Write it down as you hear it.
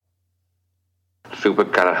super,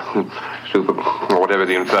 whatever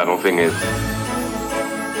the infernal thing is.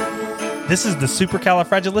 This is the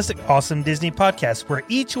Supercalifragilistic Disney podcast, where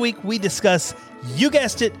each week we discuss, you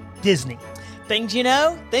guessed it, Disney. Things you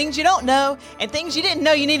know, things you don't know, and things you didn't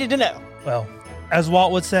know you needed to know. Well, as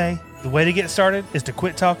Walt would say, the way to get started is to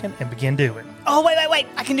quit talking and begin doing. Oh, wait.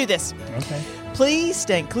 I can do this. Okay. Please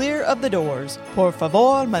stand clear of the doors. Por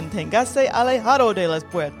favor, manténgase alejado de las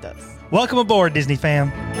puertas. Welcome aboard, Disney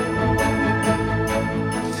fam.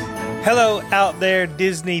 Hello out there,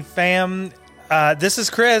 Disney fam. This is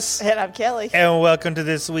Chris. And I'm Kelly. And welcome to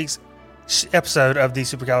this week's episode of the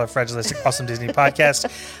Supercalifragilistic Disney podcast.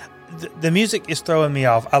 The music is throwing me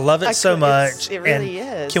off. I love it so much. It really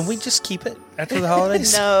is. Can we just keep it after the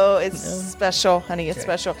holidays? No, it's special, honey. It's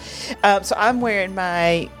special. So I'm wearing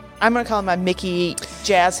I'm going to call them my Mickey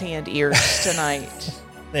jazz hand ears tonight.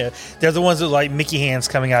 Yeah, they're the ones that like Mickey hands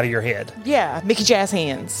coming out of your head. Yeah, Mickey jazz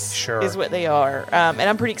hands. Sure. Is what they are. And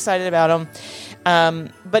I'm pretty excited about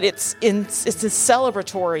them. But it's a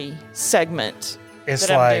celebratory segment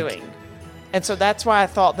I'm doing. And so that's why I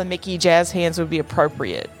thought the Mickey jazz hands would be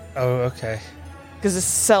appropriate. Oh, okay. Because it's a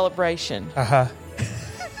celebration. Uh-huh.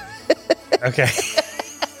 Okay.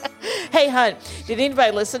 Hey, hon, did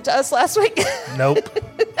anybody listen to us last week? Nope.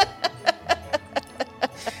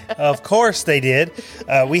 Of course they did.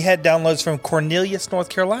 We had downloads from Cornelius, North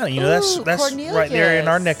Carolina. You know, that's right there in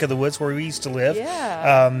our neck of the woods where we used to live.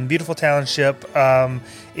 Yeah. Beautiful township.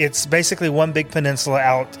 It's basically one big peninsula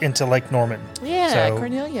out into Lake Norman. Yeah, so,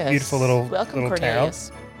 Cornelius. Beautiful little Cornelius.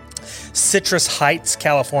 town. Citrus Heights,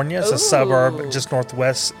 California. It's a suburb just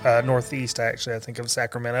northeast, actually, I think, of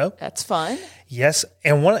Sacramento. That's fun. Yes,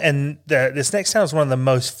 and this next town is one of the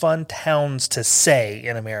most fun towns to say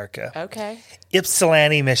in America. Okay.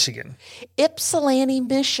 Ypsilanti, Michigan. Ypsilanti,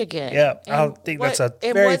 Michigan. Yeah, I think that's a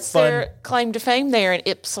very what's fun. Their claim to fame there in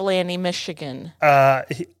Ypsilanti, Michigan?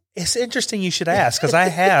 It's interesting you should ask, because I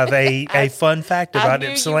have a fun fact about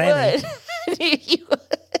Ypsilanti. I knew you would.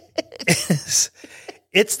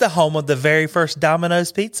 It's the home of the very first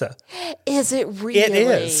Domino's pizza. Is it really? It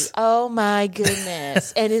is. Oh, my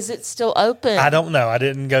goodness. And is it still open? I don't know. I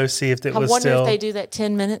didn't go see if it was still. I wonder if they do that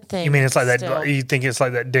 10-minute thing. You mean it's like still. that? You think it's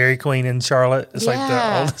like that Dairy Queen in Charlotte? It's like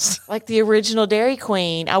the oldest. Like the original Dairy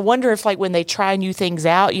Queen. I wonder if, like, when they try new things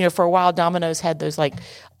out, for a while Domino's had those, like,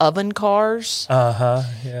 oven cars.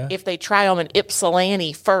 Yeah. If they try them in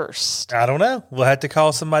Ypsilanti first. I don't know. We'll have to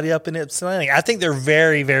call somebody up in Ypsilanti. I think they're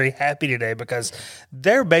very, very happy today because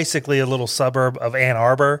they're basically a little suburb of Ann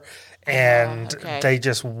Arbor, and they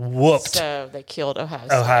just whooped. So they killed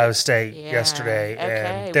Ohio State yesterday,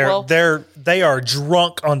 okay. and they are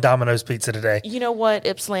drunk on Domino's pizza today. You know what,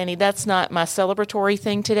 Ypsilanti? That's not my celebratory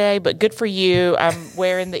thing today, but good for you. I'm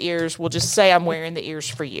wearing the ears. We'll just say I'm wearing the ears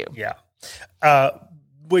for you. Yeah.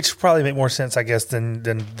 Which probably make more sense, I guess, than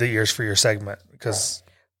the ears for your segment, because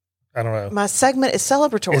I don't know. My segment is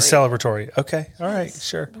celebratory. It's celebratory. Okay. All right.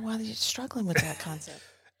 Sure. Why are you struggling with that concept?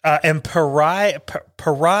 And Perai,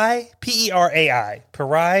 Perai,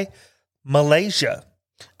 Perai, Malaysia.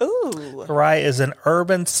 Ooh. Perai is an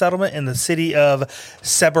urban settlement in the city of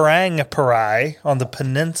Seberang Perai on the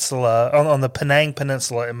peninsula, on the Penang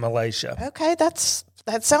Peninsula in Malaysia. Okay, that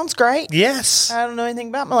sounds great. Yes. I don't know anything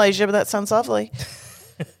about Malaysia, but that sounds lovely.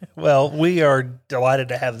 Well, we are delighted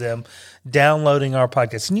to have them downloading our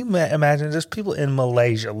podcast. Can you imagine there's people in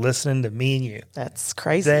Malaysia listening to me and you? That's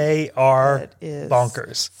crazy. They are that is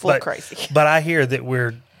bonkers. Crazy. But I hear that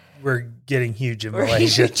we're getting huge in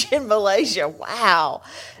Malaysia. Huge in Malaysia. Wow.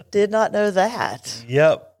 Did not know that.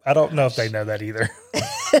 Yep. I don't know if they know that either.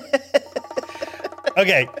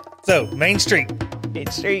 Okay. So, Main Street.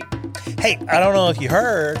 Hey, I don't know if you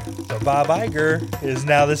heard, but Bob Iger is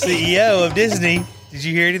now the CEO of Disney. Did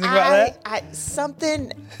you hear anything about that?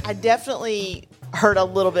 I definitely heard a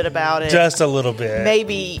little bit about it. Just a little bit.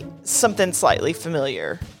 Maybe something slightly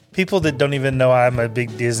familiar. People that don't even know I'm a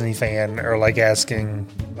big Disney fan are like asking,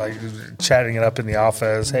 like chatting it up in the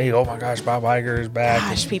office. Hey, oh my gosh, Bob Iger is back.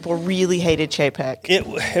 Gosh, people really hated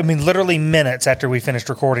Chapek. Literally minutes after we finished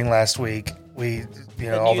recording last week,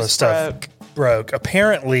 all this stuff broke.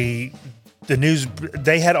 Apparently, the news,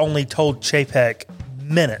 they had only told Chapek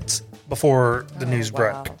minutes before the news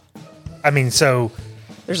broke. I mean, so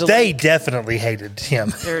they definitely hated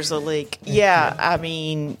him. There's a leak. Yeah, I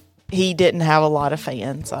mean, he didn't have a lot of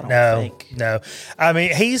fans, I don't think. No. I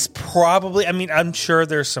mean, he's probably, I'm sure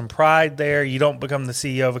there's some pride there. You don't become the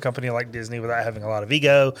CEO of a company like Disney without having a lot of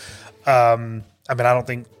ego. I don't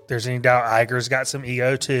think there's any doubt Iger's got some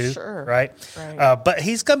ego too, right? But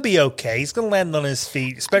he's going to be okay. He's going to land on his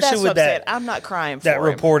feet, especially with that. I'm not crying for that him.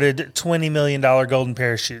 Reported $20 million golden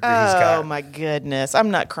parachute that he's got. Oh my goodness,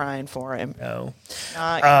 I'm not crying for him. No,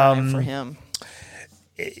 not crying for him.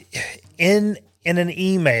 In an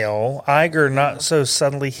email, Iger not so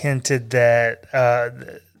subtly hinted that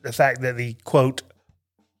the fact that the quote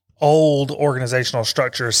old organizational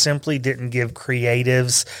structure simply didn't give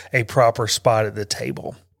creatives a proper spot at the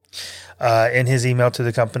table. In his email to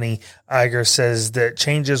the company, Iger says that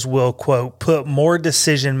changes will, quote, put more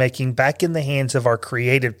decision-making back in the hands of our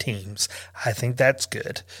creative teams. I think that's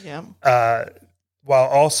good. Yeah. While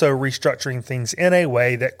also restructuring things in a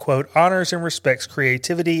way that, quote, honors and respects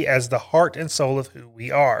creativity as the heart and soul of who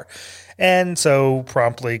we are. And so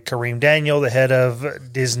promptly, Kareem Daniel, the head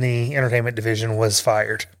of Disney Entertainment Division, was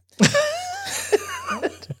fired.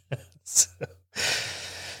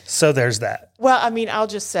 So there's that. Well, I'll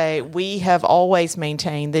just say we have always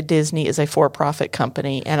maintained that Disney is a for-profit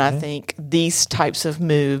company, and I think these types of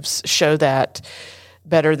moves show that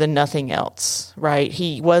better than nothing else, right?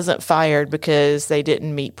 He wasn't fired because they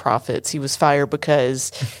didn't meet profits. He was fired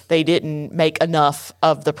because they didn't make enough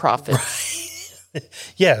of the profits. Right.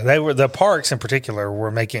 Yeah, the parks in particular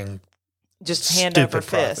were making just hand over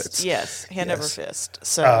fist. Yes, hand over fist.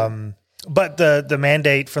 So but the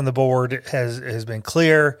mandate from the board has been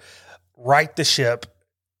clear: right the ship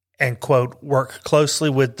and, quote, work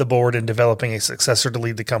closely with the board in developing a successor to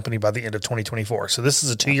lead the company by the end of 2024. So this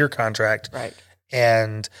is a 2-year contract, right?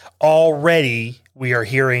 And already we are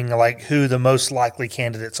hearing like who the most likely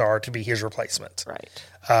candidates are to be his replacement, right?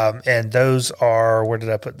 And those are, where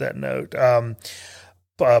did I put that note?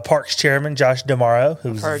 Parks chairman Josh D'Amaro,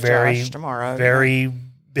 who's very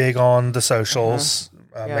big on the socials.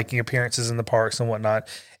 Making appearances in the parks and whatnot,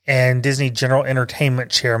 and Disney General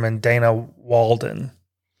Entertainment Chairman Dana Walden.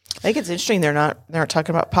 I think it's interesting they're not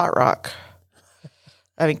talking about Pot Rock.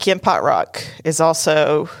 Ken Pot Rock is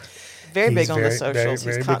also very big on the socials.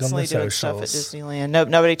 He's constantly doing stuff at Disneyland.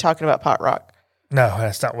 Nobody talking about Pot Rock. No,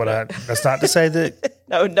 that's not that's not to say that.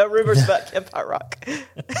 No rumors about Ken Pot Rock.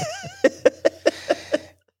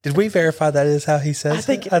 Did we verify that is how he says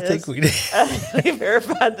it? I think we did. We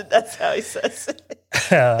verified that that's how he says it.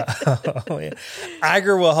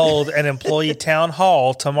 Iger will hold an employee town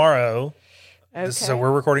hall tomorrow. Okay. So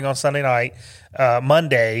we're recording on Sunday night,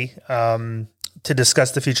 Monday, to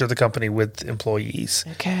discuss the future of the company with employees.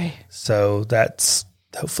 Okay. So that's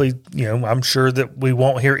hopefully, I'm sure that we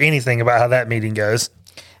won't hear anything about how that meeting goes.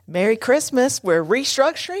 Merry Christmas. We're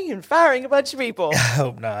restructuring and firing a bunch of people. I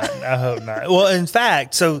hope not. Well, in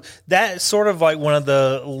fact, so that's sort of like one of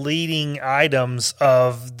the leading items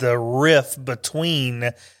of the rift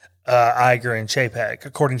between Iger and Chapek,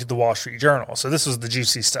 according to the Wall Street Journal. So this was the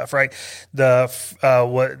juicy stuff, right? The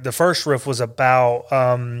first rift was about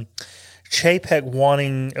Chapek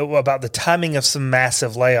wanting about the timing of some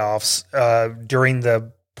massive layoffs during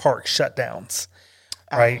the park shutdowns,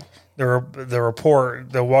 right?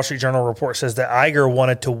 The Wall Street Journal report says that Iger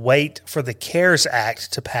wanted to wait for the CARES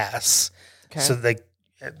Act to pass, so they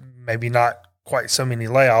maybe not quite so many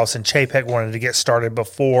layoffs, and Chapek wanted to get started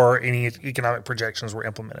before any economic projections were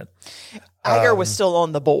implemented. Iger was still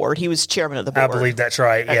on the board; he was chairman of the board. I believe that's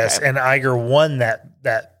right. Okay. Yes, and Iger won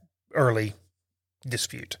that early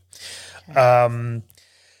dispute. Okay.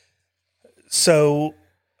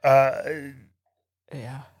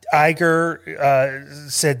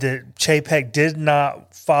 Iger said that Chapek did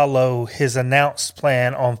not follow his announced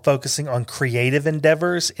plan on focusing on creative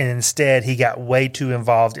endeavors, and instead he got way too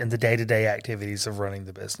involved in the day-to-day activities of running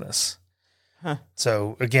the business. Huh.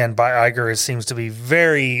 So again, by Iger, it seems to be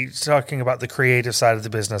very talking about the creative side of the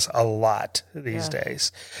business a lot these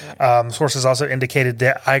days. Yeah. Sources also indicated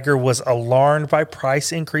that Iger was alarmed by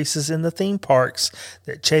price increases in the theme parks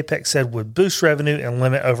that Chapek said would boost revenue and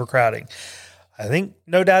limit overcrowding. I think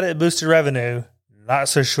no doubt it boosted revenue. Not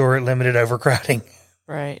so sure it limited overcrowding.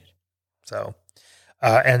 Right. So,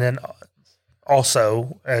 and then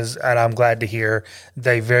also, and I'm glad to hear,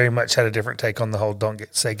 they very much had a different take on the whole "Don't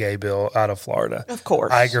Say Gay" bill out of Florida. Of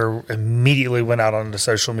course, Iger immediately went out onto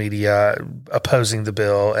social media opposing the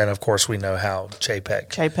bill, and of course, we know how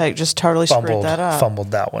Chapek just totally screwed that up.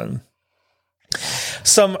 Fumbled that one.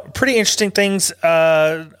 Some pretty interesting things,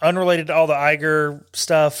 unrelated to all the Iger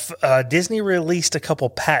stuff. Disney released a couple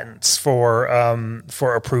patents for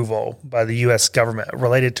approval by the U.S. government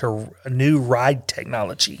related to new ride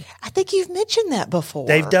technology. I think you've mentioned that before.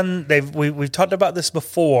 We've talked about this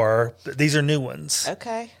before. But these are new ones.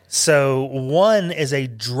 Okay. So one is a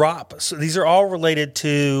drop. So these are all related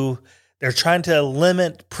to. They're trying to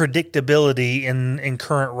limit predictability in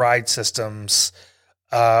current ride systems.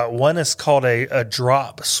 One is called a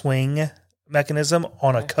drop swing mechanism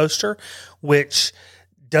on a coaster, which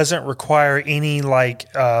doesn't require any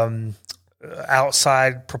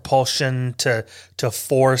outside propulsion to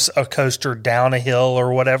force a coaster down a hill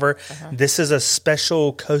or whatever. This is a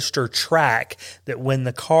special coaster track that when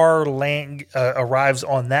the car arrives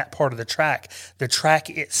on that part of the track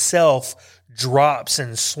itself drops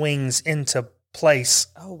and swings into place.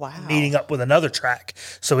 Oh, wow. Meeting up with another track.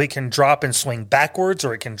 So it can drop and swing backwards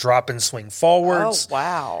or it can drop and swing forwards. Oh,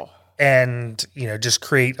 wow. And, just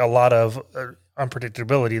create a lot of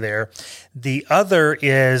unpredictability there. The other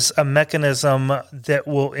is a mechanism that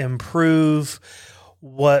will improve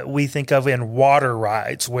what we think of in water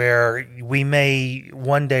rides, where we may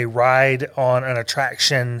one day ride on an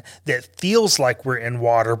attraction that feels like we're in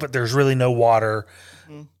water, but there's really no water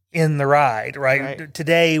in the ride, right?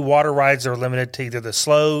 Today, water rides are limited to either the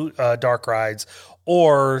slow, dark rides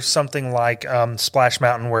or something like Splash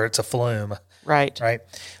Mountain where it's a flume. Right.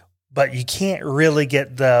 But you can't really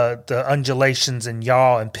get the undulations and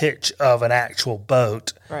yaw and pitch of an actual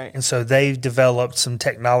boat. Right. And so they've developed some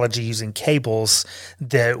technology using cables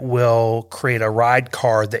that will create a ride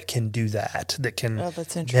car that can do that can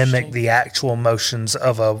mimic the actual motions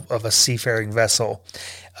of a seafaring vessel.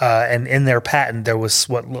 And in their patent, there was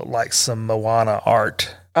what looked like some Moana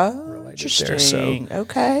art. Oh, interesting.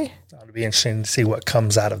 Okay. It'll be interesting to see what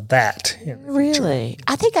comes out of that. Really?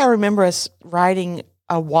 I think I remember us riding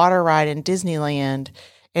a water ride in Disneyland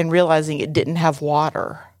and realizing it didn't have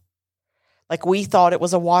water. Like we thought it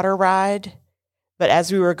was a water ride, but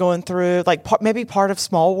as we were going through, maybe part of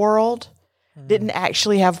Small World didn't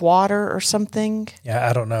actually have water or something. Yeah,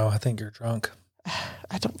 I don't know. I think you're drunk.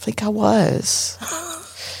 I don't think I was.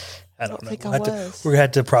 I don't think I was. We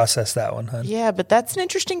had to process that one, hon. Yeah, but that's an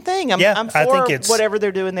interesting thing. I'm for I think it's, whatever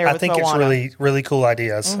they're doing there with Moana. I think it's really, really cool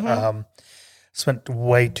ideas. Spent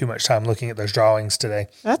way too much time looking at those drawings today.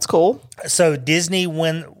 That's cool. So Disney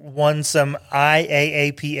won some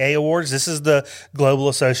IAAPA awards. This is the Global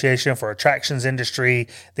Association for Attractions Industry.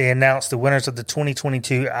 They announced the winners of the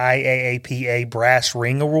 2022 IAAPA Brass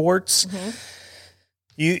Ring Awards.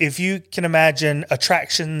 If you can imagine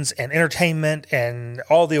attractions and entertainment and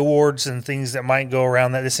all the awards and things that might go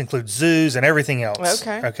around that, this includes zoos and everything else.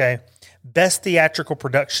 Okay. Best theatrical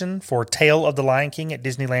production for Tale of the Lion King at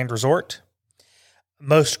Disneyland Resort.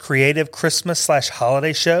 Most creative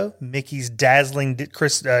Christmas/holiday show, Mickey's Dazzling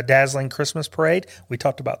Christmas Parade. We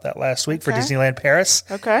talked about that last week for Disneyland Paris.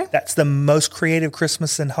 Okay. That's the most creative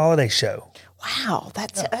Christmas and holiday show. Wow,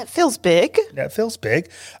 that feels big. That feels big.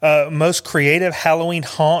 Most creative Halloween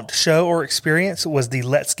haunt show or experience was the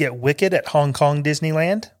Let's Get Wicked at Hong Kong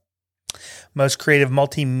Disneyland. Most creative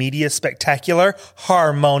multimedia spectacular,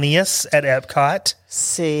 Harmonious at Epcot.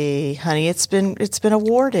 See, honey, it's been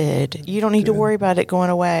awarded. You don't need to worry about it going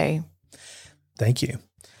away. Thank you.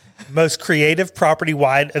 Most creative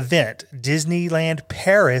property-wide event, Disneyland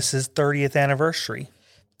Paris' 30th anniversary.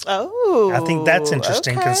 Oh, I think that's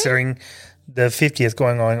interesting considering the 50th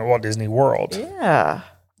going on at Walt Disney World. Yeah.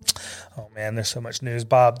 Oh, man, there's so much news.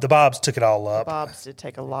 The Bobs took it all up. The Bobs did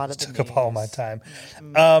take a lot of the news. Took up all my time.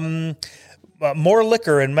 More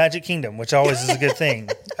liquor in Magic Kingdom, which always is a good thing.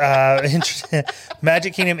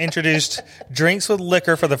 Magic Kingdom introduced drinks with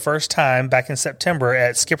liquor for the first time back in September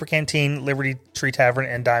at Skipper Canteen, Liberty Tree Tavern,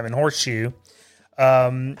 and Diamond Horseshoe.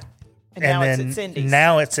 And now it's at Cindy's.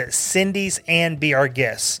 Now it's at Cindy's and Be Our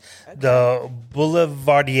Guests. Okay. The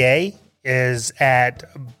Boulevardier is at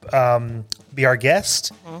Be Our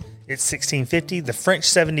Guest. It's $16.50. The French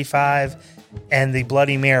 $75 and the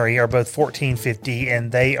Bloody Mary are both $14.50,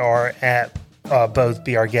 and they are at both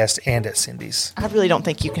Be Our Guest and at Cindy's. I really don't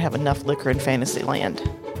think you can have enough liquor in Fantasyland.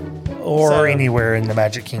 Or anywhere in the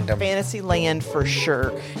Magic Kingdom. Fantasyland for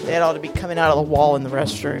sure. That ought to be coming out of the wall in the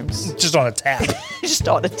restrooms. Just on a tap. Just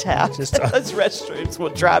on a tap. Those restrooms will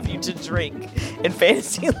drive you to drink in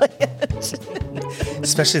Fantasyland.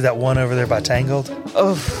 Especially that one over there by Tangled.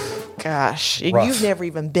 Oh, gosh. Rough. You've never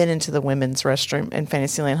even been into the women's restroom in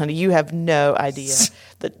Fantasyland, honey. You have no idea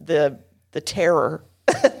the terror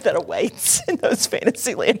that awaits in those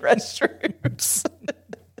Fantasyland restrooms.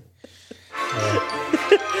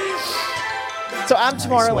 So I'm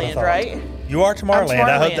Tomorrowland, right? You are Tomorrowland.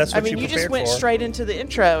 I hope that's what you just went straight into the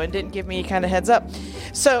intro and didn't give me any kind of heads up.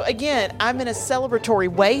 So again, I'm in a celebratory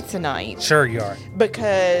way tonight. Sure you are.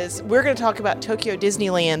 Because we're going to talk about Tokyo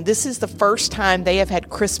Disneyland. This is the first time they have had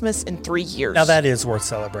Christmas in 3 years. Now that is worth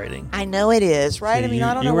celebrating. I know it is, right? See,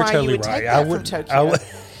 I don't know why you would take that from Tokyo.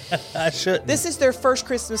 I shouldn't. This is their first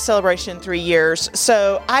Christmas celebration in 3 years.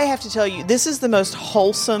 So I have to tell you, this is the most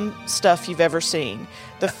wholesome stuff you've ever seen.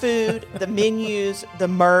 The food, the menus, the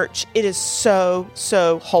merch. It is so,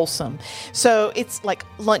 so wholesome. So it's like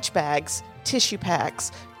lunch bags, tissue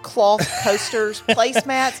packs, cloth coasters,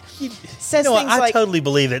 placemats. I totally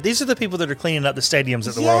believe it. These are the people that are cleaning up the stadiums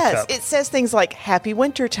at the World Cup. Yes, it says things like Happy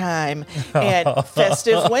Winter Time and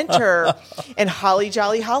Festive Winter and Holly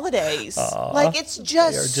Jolly Holidays. Like, it's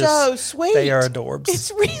just so sweet. They are adorbs.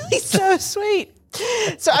 It's really so sweet.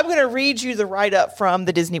 So I'm going to read you the write-up from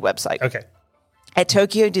the Disney website. Okay. At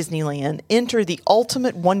Tokyo Disneyland, enter the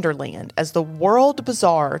ultimate wonderland as the World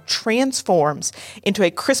Bazaar transforms into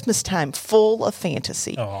a Christmas time full of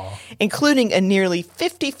fantasy, including a nearly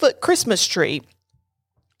 50-foot Christmas tree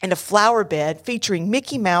and a flower bed featuring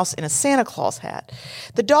Mickey Mouse in a Santa Claus hat.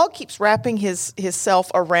 The dog keeps wrapping himself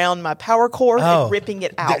around my power cord and ripping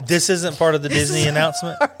it out. This isn't part of the Disney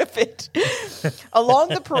announcement? Part of it. Along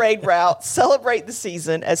the parade route, celebrate the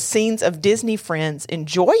season as scenes of Disney friends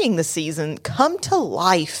enjoying the season come to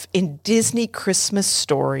life in Disney Christmas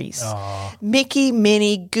stories. Mickey,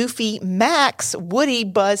 Minnie, Goofy, Max, Woody,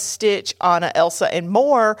 Buzz, Stitch, Anna, Elsa, and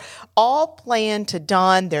more all plan to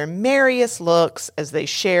don their merriest looks as they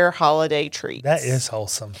share holiday treats. That is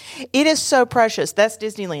wholesome. It is so precious. That's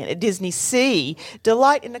Disneyland. At Disney Sea,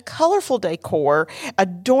 delight in a colorful decor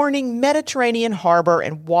adorning Mediterranean Harbor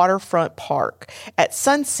and waterfront park. At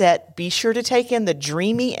sunset, be sure to take in the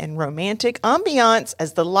dreamy and romantic ambiance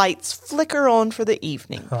as the lights flicker on for the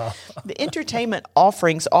evening. The entertainment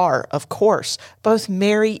offerings are, of course, both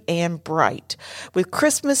merry and bright. With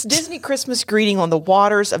Disney Christmas greeting on the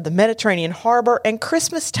waters of the Mediterranean Harbor and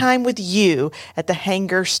Christmas time with you at the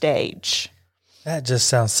hangar stage. That just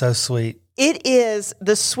sounds so sweet. It is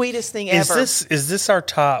the sweetest thing ever. Is this our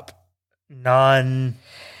top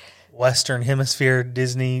non-Western Hemisphere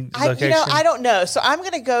Disney location? I don't know. So I'm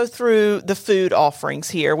going to go through the food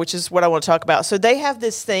offerings here, which is what I want to talk about. So they have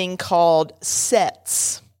this thing called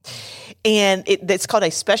sets. And it's called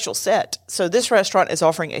a special set. So this restaurant is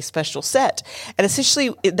offering a special set. And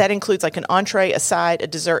essentially that includes like an entree, a side, a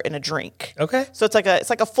dessert, and a drink. Okay. So it's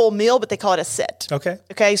like a full meal, but they call it a set. Okay.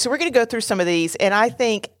 Okay. So we're going to go through some of these. And I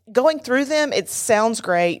think going through them, it sounds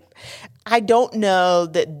great. I don't know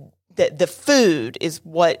that the food is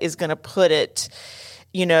what is going to put it,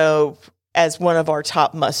 as one of our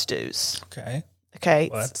top must-dos. Okay.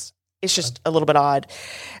 Okay. Well, it's just a little bit odd.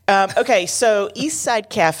 Okay, so Eastside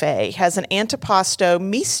Cafe has an antipasto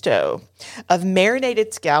misto of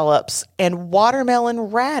marinated scallops and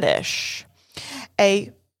watermelon radish,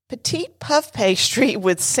 a petite puff pastry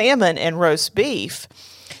with salmon and roast beef,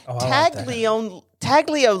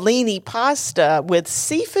 tagliolini pasta with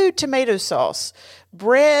seafood tomato sauce,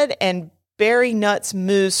 bread and berry nuts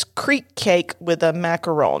mousse creek cake with a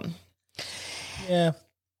macaron. Yeah.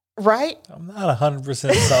 Right? I'm not 100%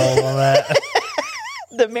 sold on that.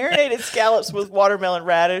 The marinated scallops with watermelon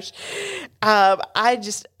radish. It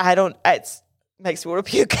makes me want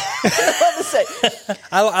to puke.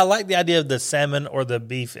 I like the idea of the salmon or the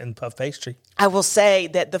beef and puff pastry. I will say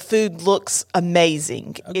that the food looks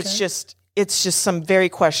amazing. Okay. It's just some very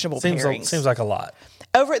questionable pairings. Seems like a lot.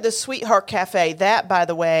 Over at the Sweetheart Cafe, that, by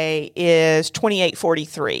the way, is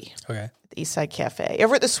 $28.43. Okay. The Eastside Cafe.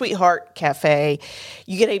 Over at the Sweetheart Cafe,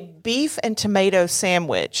 you get a beef and tomato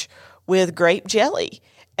sandwich with grape jelly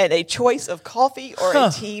and a choice of coffee or a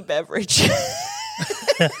tea beverage.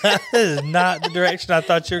 This is not the direction I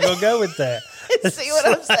thought you were going to go with that. See what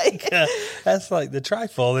I'm saying? That's like the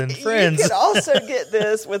trifle in Friends. You can also get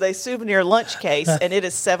this with a souvenir lunch case, and it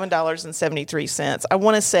is $7.73. I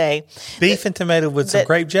want to say beef and tomato with some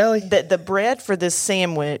grape jelly. That the bread for this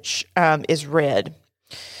sandwich is red.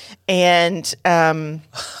 And I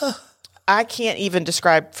can't even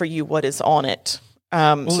describe for you what is on it.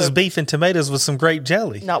 It's beef and tomatoes with some grape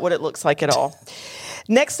jelly. Not what it looks like at all.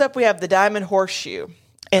 Next up, we have the Diamond Horseshoe.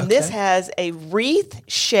 And this has a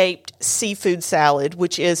wreath-shaped seafood salad,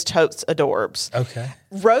 which is totes adorbs. Okay.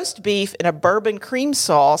 Roast beef in a bourbon cream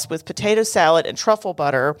sauce with potato salad and truffle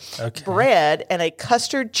butter. Okay. Bread and a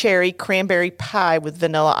custard cherry cranberry pie with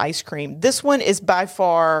vanilla ice cream. This one is by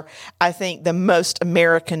far, I think, the most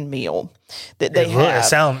American meal that they have.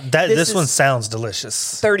 This one sounds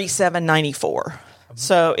delicious. $37.94.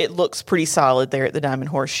 So it looks pretty solid there at the Diamond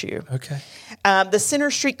Horseshoe. Okay. The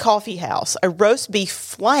Center Street Coffee House, a roast beef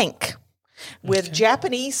flank with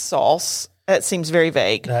Japanese sauce. That seems very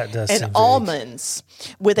vague. That does and seem almonds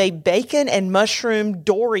with a bacon and mushroom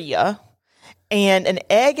doria and an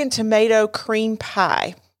egg and tomato cream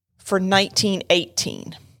pie for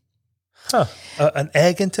 $19.18. Huh. An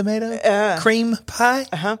egg and tomato cream pie?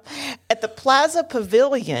 Uh-huh. At the Plaza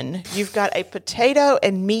Pavilion, you've got a potato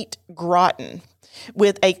and meat gratin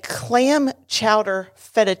with a clam chowder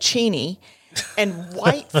fettuccine and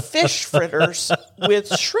white fish fritters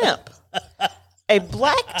with shrimp. A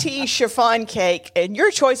black tea chiffon cake, and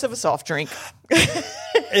your choice of a soft drink.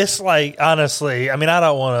 It's like, honestly, I mean, I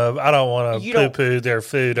don't want to poo-poo their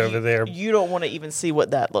food over there. You don't want to even see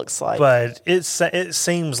what that looks like. But it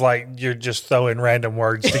seems like you're just throwing random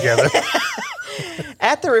words together.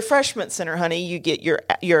 At the refreshment center, honey, you get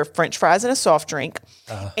your French fries and a soft drink,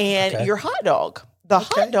 and your hot dog. The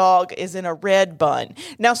hot dog is in a red bun.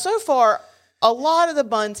 Now, so far, a lot of the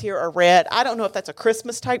buns here are red. I don't know if that's a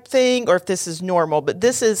Christmas type thing or if this is normal, but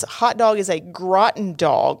hot dog is a gratin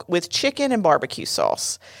dog with chicken and barbecue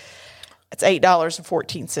sauce. It's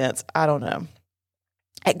 $8.14. I don't know.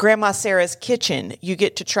 At Grandma Sarah's Kitchen, you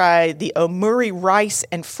get to try the omuri rice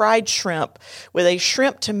and fried shrimp with a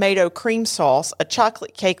shrimp tomato cream sauce, a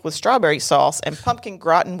chocolate cake with strawberry sauce, and pumpkin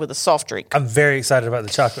gratin with a soft drink. I'm very excited about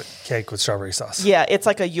the chocolate cake with strawberry sauce. Yeah, it's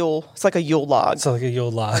like a Yule log. It's like a Yule log.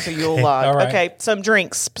 Like a Yule log. All right. Okay, some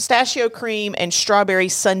drinks. Pistachio cream and strawberry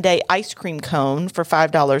sundae ice cream cone for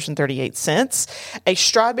 $5.38. A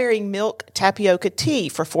strawberry milk tapioca tea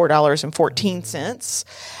for $4.14.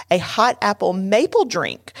 A hot apple maple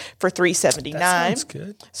drink for $3.79. That sounds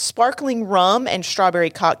good. Sparkling rum and strawberry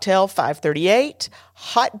cocktail, $5.38.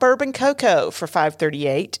 Hot bourbon cocoa for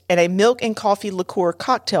 $5.38. And a milk and coffee liqueur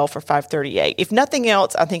cocktail for $5.38. If nothing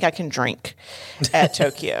else, I think I can drink at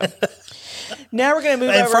Tokyo. Now we're going to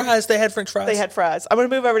move over. And fries, they had French fries? They had fries. I'm going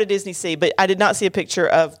to move over to Disney Sea, but I did not see a picture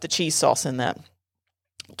of the cheese sauce in that.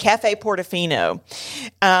 Cafe Portofino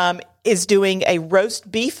is doing a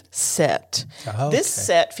roast beef set. This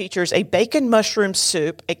set features a bacon mushroom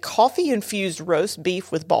soup, a coffee-infused roast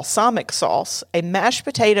beef with balsamic sauce, a mashed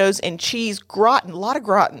potatoes and cheese gratin, a lot of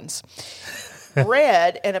gratins,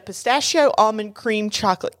 bread, and a pistachio almond cream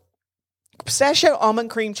chocolate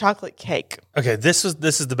cake. Okay, this is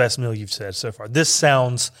the best meal you've said so far. This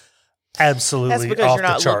sounds absolutely That's because off you're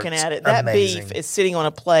not the charts. looking at it. That Amazing. beef is sitting on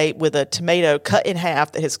a plate with a tomato cut in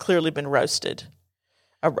half that has clearly been roasted.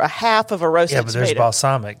 A half of a roasted tomato. Yeah, but there's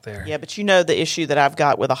balsamic there. Yeah, but you know the issue that I've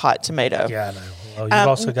got with a hot tomato. Yeah, I know. Well, you've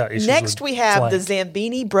also got issues Next, with we have flank. the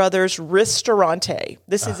Zambini Brothers Ristorante.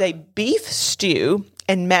 This is a beef stew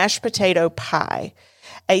and mashed potato pie,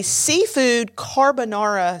 a seafood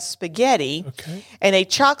carbonara spaghetti, and a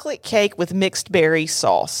chocolate cake with mixed berry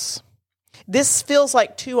sauce. This feels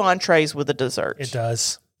like 2 entrees with a dessert. It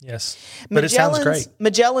does, yes. But it sounds great.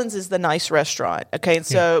 Magellan's is the nice restaurant. Okay, and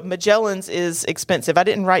so Magellan's is expensive. I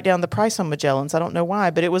didn't write down the price on Magellan's. I don't know why,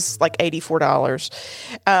 but it was like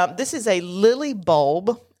 $84. This is a lily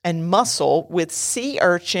bulb and mussel with sea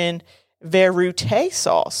urchin veroute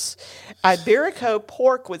sauce, Iberico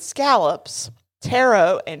pork with scallops,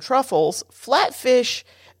 taro and truffles, flatfish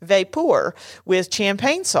vapeur with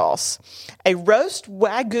champagne sauce, a roast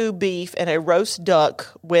wagyu beef and a roast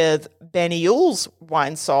duck with Banyuls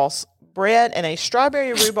wine sauce, bread, and a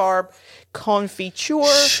strawberry rhubarb confiture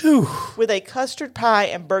with a custard pie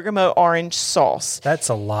and bergamot orange sauce. That's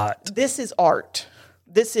a lot. This is art.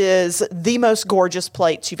 This is the most gorgeous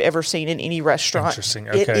plates you've ever seen in any restaurant. Interesting.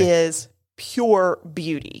 Okay. It is pure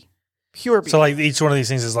beauty. Pure beauty. So like each one of these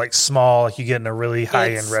things is like small, like you get in a really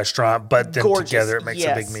high-end restaurant, but then gorgeous. together it makes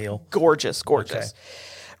a big meal. Gorgeous.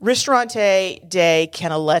 Ristorante de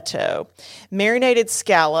Canaletto. Marinated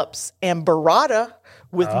scallops and burrata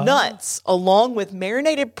with nuts, along with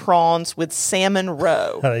marinated prawns with salmon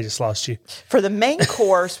roe. They just lost you. For the main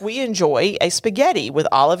course, we enjoy a spaghetti with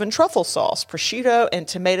olive and truffle sauce, prosciutto, and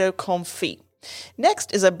tomato confit.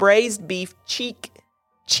 Next is a braised beef cheek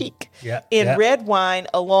in red wine,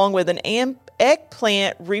 along with an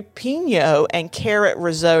eggplant ripino and carrot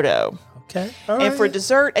risotto. Okay. All right. And for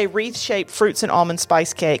dessert, a wreath-shaped fruits and almond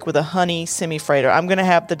spice cake with a honey semifreddo. I'm going to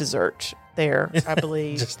have the dessert there, I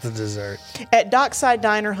believe. Just the dessert. At Dockside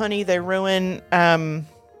Diner, honey, they ruin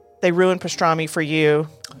pastrami for you.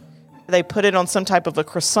 They put it on some type of a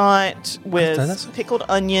croissant with pickled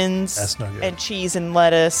onions and cheese and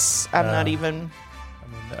lettuce. I'm not even...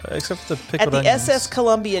 except for the pickled onions. At the onions. SS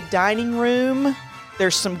Columbia Dining Room,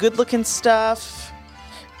 there's some good-looking stuff.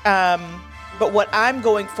 But what I'm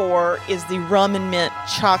going for is the rum and mint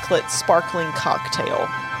chocolate sparkling cocktail.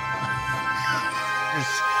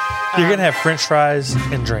 You're going to have French fries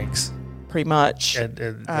and drinks. Pretty much.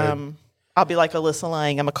 I'll I'll be like Alyssa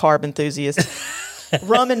Lang. I'm a carb enthusiast.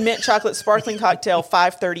 Rum and mint chocolate sparkling cocktail,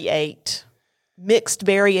 $5.38. Mixed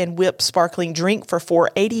berry and whipped sparkling drink for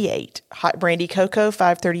 $4.88. Hot brandy cocoa,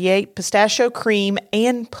 $5.38. Pistachio cream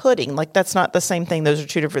and pudding. Like, that's not the same thing. Those are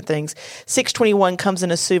two different things. $6.21 comes in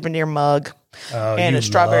a souvenir mug. Oh, and a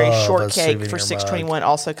strawberry shortcake for $6.21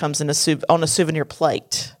 also comes in on a souvenir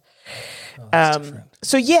plate.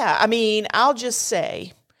 So yeah, I mean, I'll just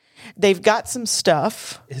say they've got some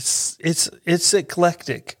stuff. It's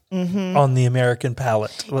eclectic on the American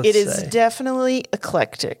palate. It is definitely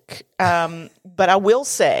eclectic. But I will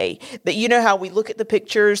say that, you know how we look at the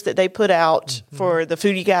pictures that they put out for the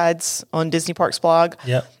foodie guides on Disney Parks blog?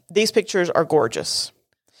 Yep. These pictures are gorgeous.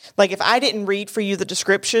 Like, if I didn't read for you the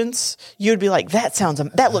descriptions, you'd be like, that looks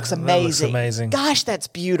amazing. That looks amazing. Gosh, that's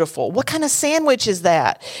beautiful. What kind of sandwich is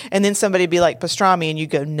that? And then somebody would be like, pastrami, and you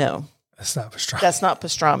go, no. That's not pastrami. That's not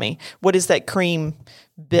pastrami. What is that cream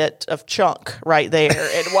bit of chunk right there?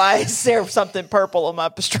 And why is there something purple on my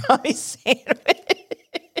pastrami sandwich?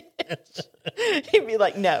 He'd be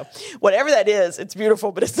like, no. Whatever that is, it's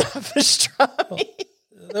beautiful, but it's not pastrami.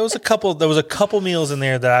 There was a couple meals in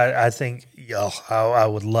there that I think, I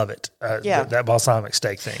would love it. That balsamic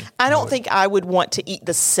steak thing. I don't think I would want to eat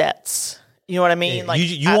the sets. You know what I mean? Yeah, like,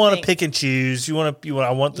 you want to pick and choose. I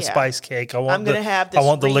want the spice cake. I'm going to have this. I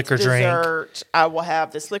want the liquor dessert drink. I will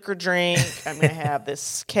have this liquor drink. I'm going to have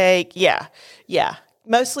this cake. Yeah.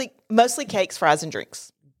 Mostly cakes, fries, and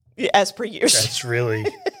drinks, as per usual.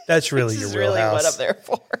 That's really your wheelhouse. Really what I'm there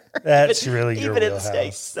for. That's really your wheelhouse. Even in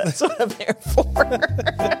the States, that's what I'm there for.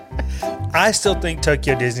 I still think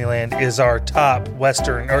Tokyo Disneyland is our top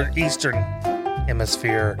Western or Eastern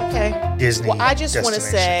Hemisphere Disney. Well, I just want to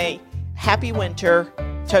say happy winter,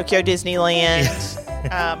 Tokyo Disneyland,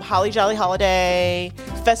 Holly Jolly Holiday,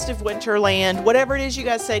 Festive Winterland, whatever it is you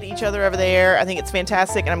guys say to each other over there. I think it's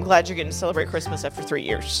fantastic, and I'm glad you're getting to celebrate Christmas after 3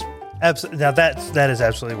 years. Absolutely. Now that is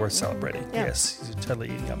absolutely worth celebrating. Yeah. Yes, you're totally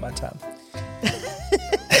eating up my time.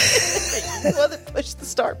 Well, then push the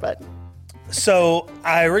start button. So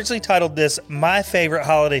I originally titled this My Favorite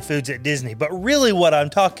Holiday Foods at Disney, but really what I'm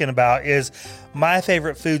talking about is my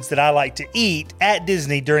favorite foods that I like to eat at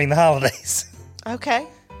Disney during the holidays. Okay.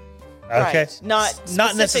 Right. Not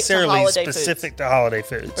necessarily specific to holiday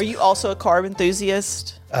foods. Are you also a carb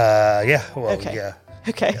enthusiast? Yeah. Well, yeah.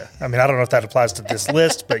 Okay. Yeah. I mean, I don't know if that applies to this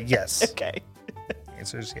list, but yes. Okay. The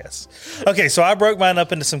answer is yes. Okay, so I broke mine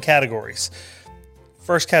up into some categories.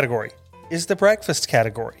 First category is the breakfast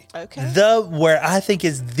category. Okay. Where I think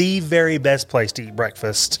is the very best place to eat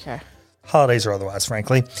breakfast. Okay. Holidays or otherwise,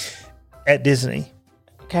 frankly, at Disney.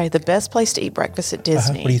 Okay, the best place to eat breakfast at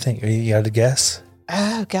Disney. What do you think? You got to guess?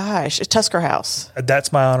 Oh, gosh. Tusker House.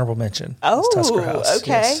 That's my honorable mention. Oh, Tusker House.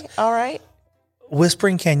 Okay. Yes. All right.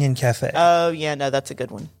 Whispering Canyon Cafe. Oh, yeah. No, that's a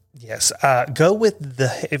good one. Yes. Go with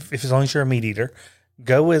if as long as you're a meat eater,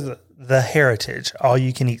 go with the Heritage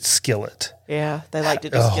all-you-can-eat skillet. Yeah, they like to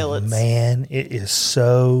do skillets. Oh, man, it is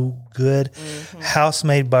so good. Mm-hmm.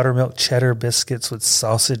 House-made buttermilk cheddar biscuits with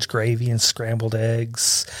sausage gravy and scrambled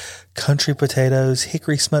eggs, country potatoes,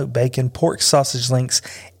 hickory smoked bacon, pork sausage links,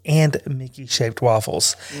 and Mickey-shaped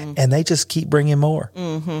waffles. Mm-hmm. And they just keep bringing more.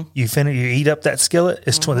 Mm-hmm. You eat up that skillet.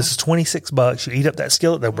 This is $26. You eat up that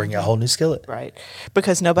skillet, they'll bring you a whole new skillet. Right,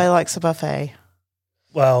 because nobody likes a buffet.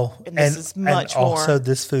 Well, and this is much more. Also,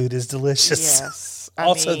 this food is delicious. Yes.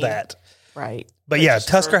 That. Right. But yeah,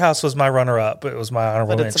 Tusker House was my runner-up. It was my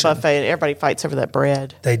honorable mention. But it's a buffet, and everybody fights over that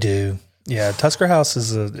bread. They do. Yeah, Tusker House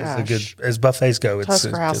is a good, as buffets go.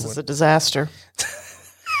 Tusker House is a disaster.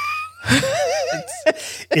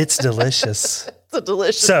 It's delicious. It's a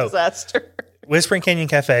delicious disaster. Whispering Canyon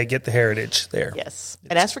Cafe, get the Heritage there. Yes.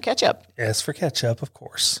 And ask for ketchup. Ask for ketchup, of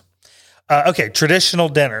course. Okay, traditional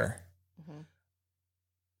dinner.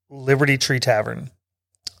 Liberty Tree Tavern.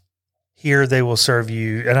 Here they will serve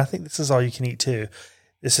you, and I think this is all you can eat too.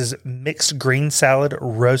 This is mixed green salad,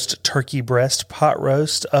 roast turkey breast, pot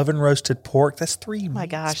roast, oven roasted pork. That's three. Oh my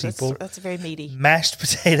gosh, that's very meaty. Mashed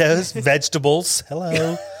potatoes, vegetables.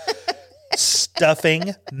 Hello.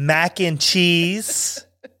 Stuffing, mac and cheese,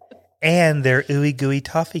 and their ooey gooey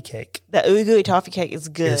toffee cake. The ooey gooey toffee cake is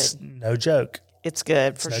good. It's no joke. It's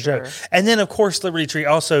good for sure. Joke. And then, of course, Liberty Tree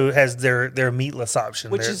also has their meatless option.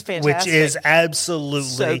 Which is fantastic. Which is absolutely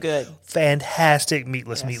so good. Fantastic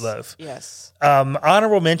meatless meatloaf. Yes.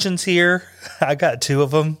 Honorable mentions here. I got two of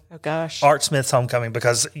them. Oh, gosh. Art Smith's Homecoming,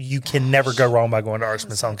 because you can never go wrong by going to Art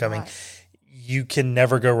Smith's Homecoming. You can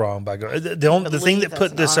never go wrong by going. The thing that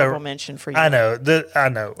put this over. Mention for you. I know.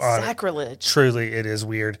 Sacrilege. Truly, it is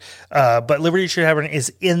weird. But Liberty Tree Tavern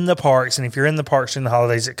is in the parks, and if you're in the parks during the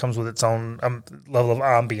holidays, it comes with its own level of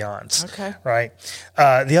ambiance. Okay. Right.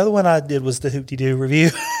 The other one I did was the Hoop-Dee-Doo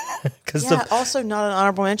review. Also not an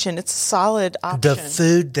honorable mention. It's a solid option. The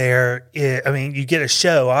food there, you get a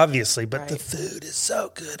show, obviously, but the food is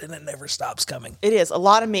so good, and it never stops coming. It is. A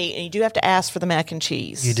lot of meat, and you do have to ask for the mac and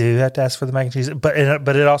cheese. You do have to ask for the mac and cheese, but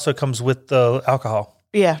it also comes with the alcohol.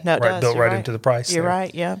 Yeah, no, it does. Built right into the price. You're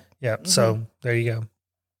right, yeah. Yeah, so there you go.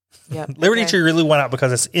 Yeah, Liberty Tree really went out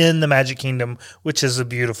because it's in the Magic Kingdom, which is a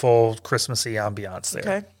beautiful Christmassy ambiance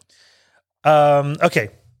there. Okay.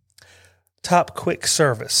 Top quick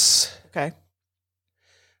service. Okay.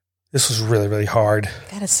 This was really, really hard.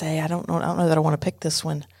 I gotta say, I don't know that I want to pick this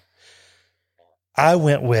one. I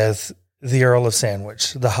went with the Earl of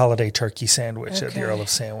Sandwich, the holiday turkey sandwich at the Earl of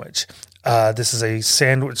Sandwich. This is a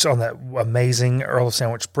sandwich on that amazing Earl of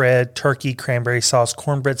Sandwich bread, turkey, cranberry sauce,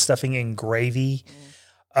 cornbread stuffing, and gravy.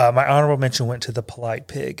 My honorable mention went to the Polite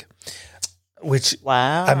Pig, which,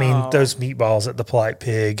 wow. I mean, those meatballs at the Polite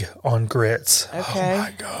Pig on grits. Okay. Oh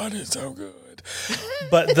my God, it's so good.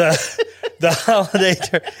 But the holiday,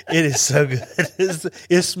 it is so good.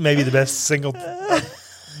 It's maybe the best single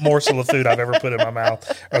morsel of food I've ever put in my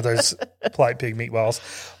mouth are those Polite Pig meatballs.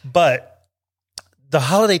 But the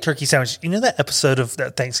holiday turkey sandwich, you know that episode of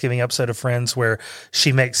that Thanksgiving episode of Friends where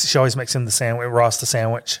she always makes him the sandwich, Ross the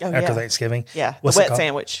sandwich after Thanksgiving? Yeah, What's the wet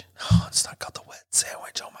sandwich. Oh, it's not called the wet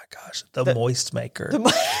sandwich. Oh my gosh. The moist maker.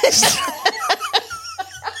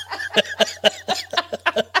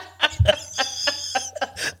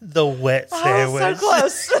 The wet sandwich. Oh, so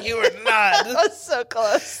close. You were not. I was so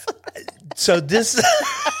close. So that's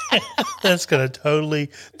going to totally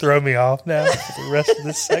throw me off now for the rest of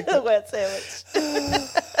this segment. The wet sandwich.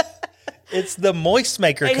 It's the moist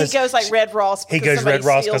maker. And he goes like Red Ross. He goes Red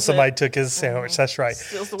Ross because somebody took his sandwich. That's right.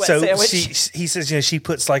 Steals the wet sandwich. He says, she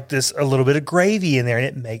puts like a little bit of gravy in there and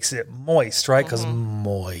it makes it moist, right? Because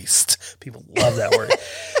moist. People love that word.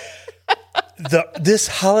 This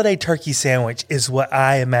holiday turkey sandwich is what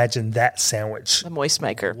I imagine that sandwich, the moist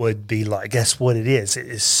maker, would be like. Guess what it is? It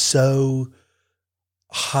is so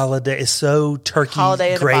holiday. It's so turkey,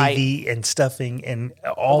 holiday gravy, and stuffing, and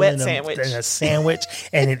all in a sandwich,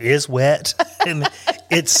 and it is wet, and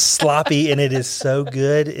it's sloppy, and it is so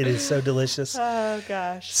good. It is so delicious. Oh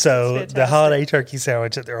gosh! So the holiday turkey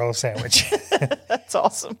sandwich at the Earl of Sandwich. That's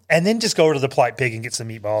awesome. And then just go over to the Polite Pig and get some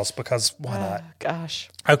meatballs because why not? Gosh.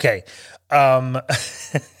 Okay.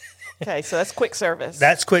 Okay, so that's quick service.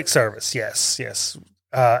 That's quick service. Yes.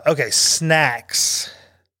 Okay, snacks.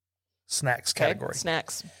 Snacks category.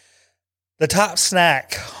 Snacks. The top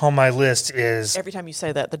snack on my list is... Every time you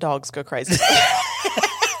say that, the dogs go crazy.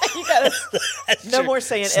 You gotta... No more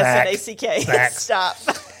saying S-N-A-C-K. Stop.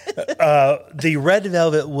 The red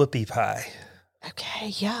velvet whoopie pie. Okay,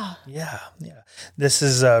 yeah. Yeah. This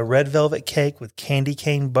is a red velvet cake with candy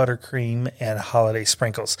cane buttercream and holiday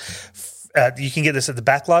sprinkles. You can get this at the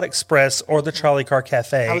Backlot Express or the Charlie Car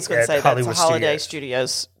Cafe. I was going to say Hollywood that's a Holiday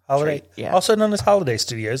Studios. Holiday, yeah. Also known as Holiday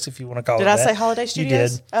Studios, if you want to call it that. Did I say Holiday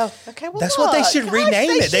Studios? You did. Oh, okay. Well, that's what they should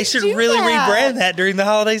rename it. They should really rebrand that during the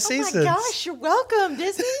holiday season. Oh my gosh, you're welcome,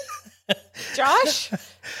 Disney. Josh,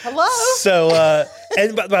 hello. So,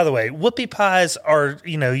 and by the way, whoopie pies are,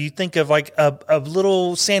 you think of like a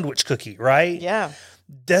little sandwich cookie, right? Yeah.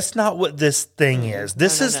 That's not what this thing is.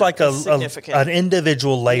 This is like an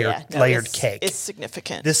individual layered cake. It's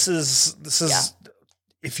significant. This is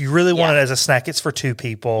if you really want it as a snack, it's for two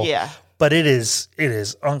people. Yeah. But it is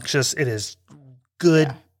unctuous. It is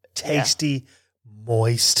good, tasty,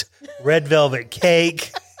 moist, red velvet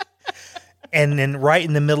cake. And then right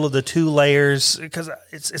in the middle of the two layers, because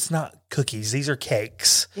it's not cookies. These are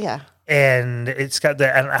cakes. Yeah. And it's got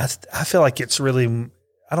that, and I feel like it's really,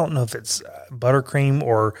 I don't know if it's buttercream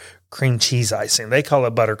or cream cheese icing. They call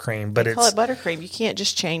it buttercream, but they call it buttercream. You can't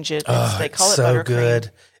just change it. They call it so buttercream.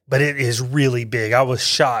 Good. But it is really big. I was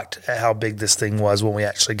shocked at how big this thing was when we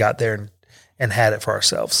actually got there and had it for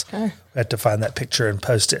ourselves. Okay. We had to find that picture and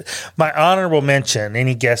post it. My honorable mention,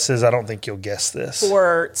 any guesses? I don't think you'll guess this.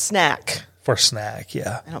 For snack,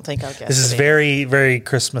 yeah. I don't think I'll guess. This is very, very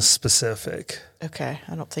Christmas specific. Okay.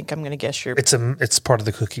 I don't think I'm going to guess your... It's part of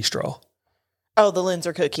the cookie stroll. Oh, the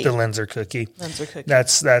Linzer cookie.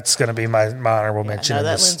 That's going to be my honorable mention. No,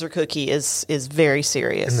 that Linzer cookie is very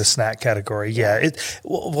serious in the snack category. Yeah.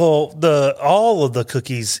 All of the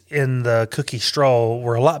cookies in the cookie stroll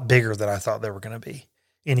were a lot bigger than I thought they were going to be.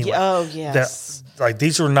 anyway. Oh, yes. Like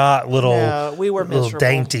these were not little, we were little miserable.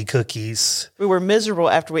 dainty cookies. We were miserable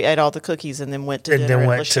after we ate all the cookies and then went to dinner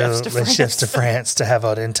Le Le Chefs de France to have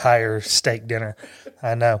an entire steak dinner.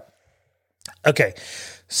 I know. Okay,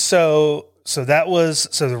 so that was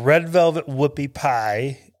the red velvet whoopie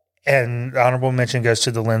pie, and honorable mention goes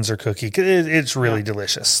to the Linzer cookie. It's really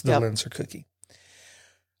delicious. The Linzer cookie.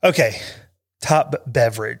 Okay, top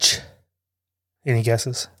beverage. Any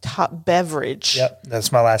guesses? Top beverage. Yep,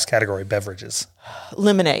 that's my last category, beverages.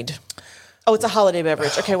 Lemonade. Oh, it's a holiday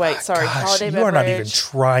beverage. Okay, wait, sorry. Gosh, holiday you beverage. are not even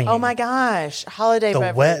trying. Oh my gosh, holiday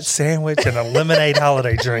beverage. The wet sandwich and a lemonade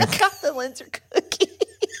holiday drink. I got the Linzer cookie.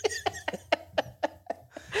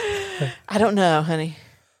 I don't know, honey.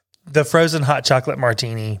 The frozen hot chocolate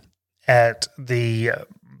martini at the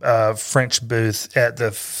French booth at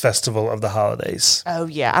the Festival of the Holidays. Oh,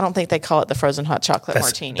 yeah. I don't think they call it the frozen hot chocolate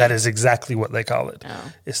martini. That is exactly what they call it.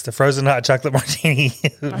 Oh. It's the frozen hot chocolate martini.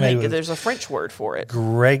 I think there's a French word for it.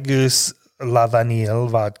 Grey Goose La Vanille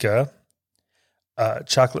vodka,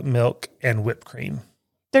 chocolate milk, and whipped cream.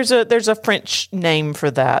 There's a French name for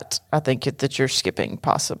that. I think that you're skipping,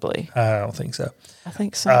 possibly. I don't think so. I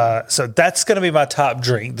think so. So that's going to be my top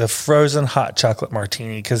drink, the frozen hot chocolate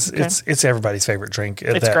martini, because it's everybody's favorite drink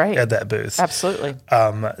at that booth. Absolutely.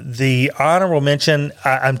 The honorable mention,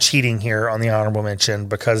 I'm cheating here on the honorable mention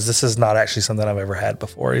because this is not actually something I've ever had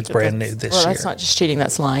before. It's brand new this year. That's not just cheating.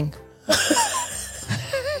 That's lying.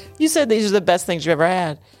 You said these are the best things you've ever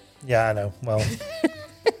had. Yeah, I know. Well.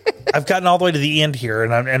 I've gotten all the way to the end here,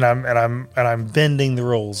 and I'm bending the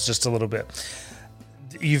rules just a little bit.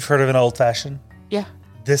 You've heard of an old fashioned? Yeah.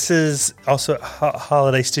 This is also at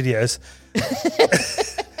Holiday Studios.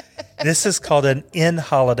 This is called an in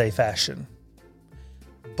holiday fashion.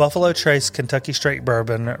 Buffalo Trace Kentucky Straight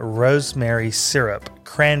Bourbon, rosemary syrup,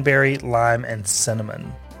 cranberry, lime, and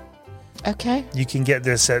cinnamon. Okay. You can get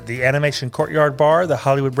this at the Animation Courtyard Bar, the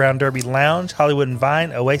Hollywood Brown Derby Lounge, Hollywood and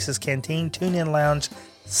Vine, Oasis Canteen, Tune In Lounge,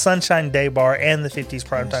 Sunshine Day Bar, and the 50s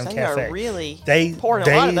Primetime Cafe. They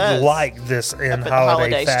like this in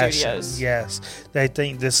holiday fashion. Studios. Yes. They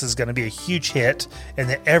think this is going to be a huge hit and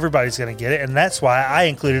that everybody's going to get it. And that's why I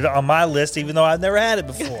included it on my list, even though I've never had it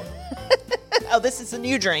before. Oh, this is a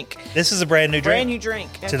new drink. This is a brand new drink. Brand new drink.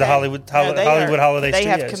 Okay. To the Hollywood Holiday Studios. They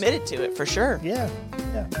have committed to it for sure. Yeah.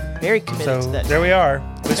 Very committed to that. There we are.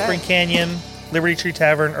 Whispering Canyon, Liberty Tree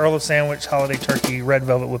Tavern, Earl of Sandwich, holiday turkey, red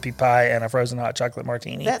velvet whoopie pie, and a frozen hot chocolate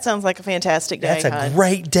martini. That sounds like a fantastic day. That's a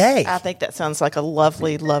great day. I think that sounds like a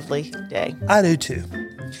lovely, lovely day. I do too.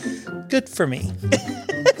 Good for me.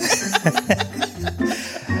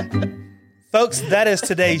 Folks, that is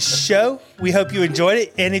today's show. We hope you enjoyed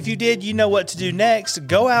it. And if you did, you know what to do next.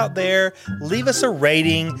 Go out there, leave us a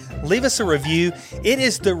rating, leave us a review. It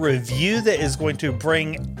is the review that is going to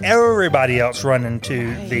bring everybody else running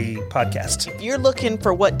to the podcast. If you're looking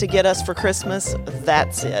for what to get us for Christmas,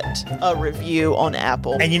 that's it. A review on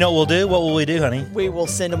Apple. And you know what we'll do? What will we do, honey? We will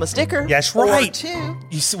send them a sticker. That's right. Or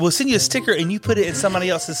two. We'll send you a sticker and you put it in somebody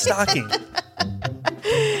else's stocking.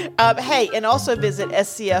 Hey, and also visit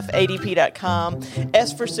scfadp.com.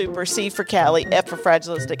 S for Super, C for Cali, F for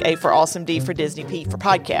Fragilistic, A for Awesome, D for Disney, P for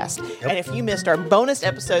Podcast. Yep. And if you missed our bonus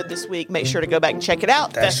episode this week, make sure to go back and check it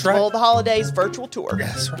out. That's Festival right. of the Holidays virtual tour.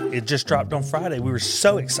 That's right. It just dropped on Friday. We were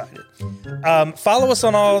so excited. Follow us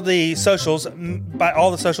on all the socials. By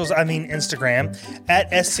all the socials, I mean Instagram,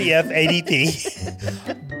 at SCFADP.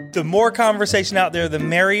 The more conversation out there, the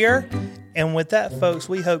merrier. And with that, folks,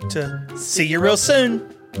 we hope to see you real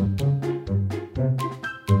soon.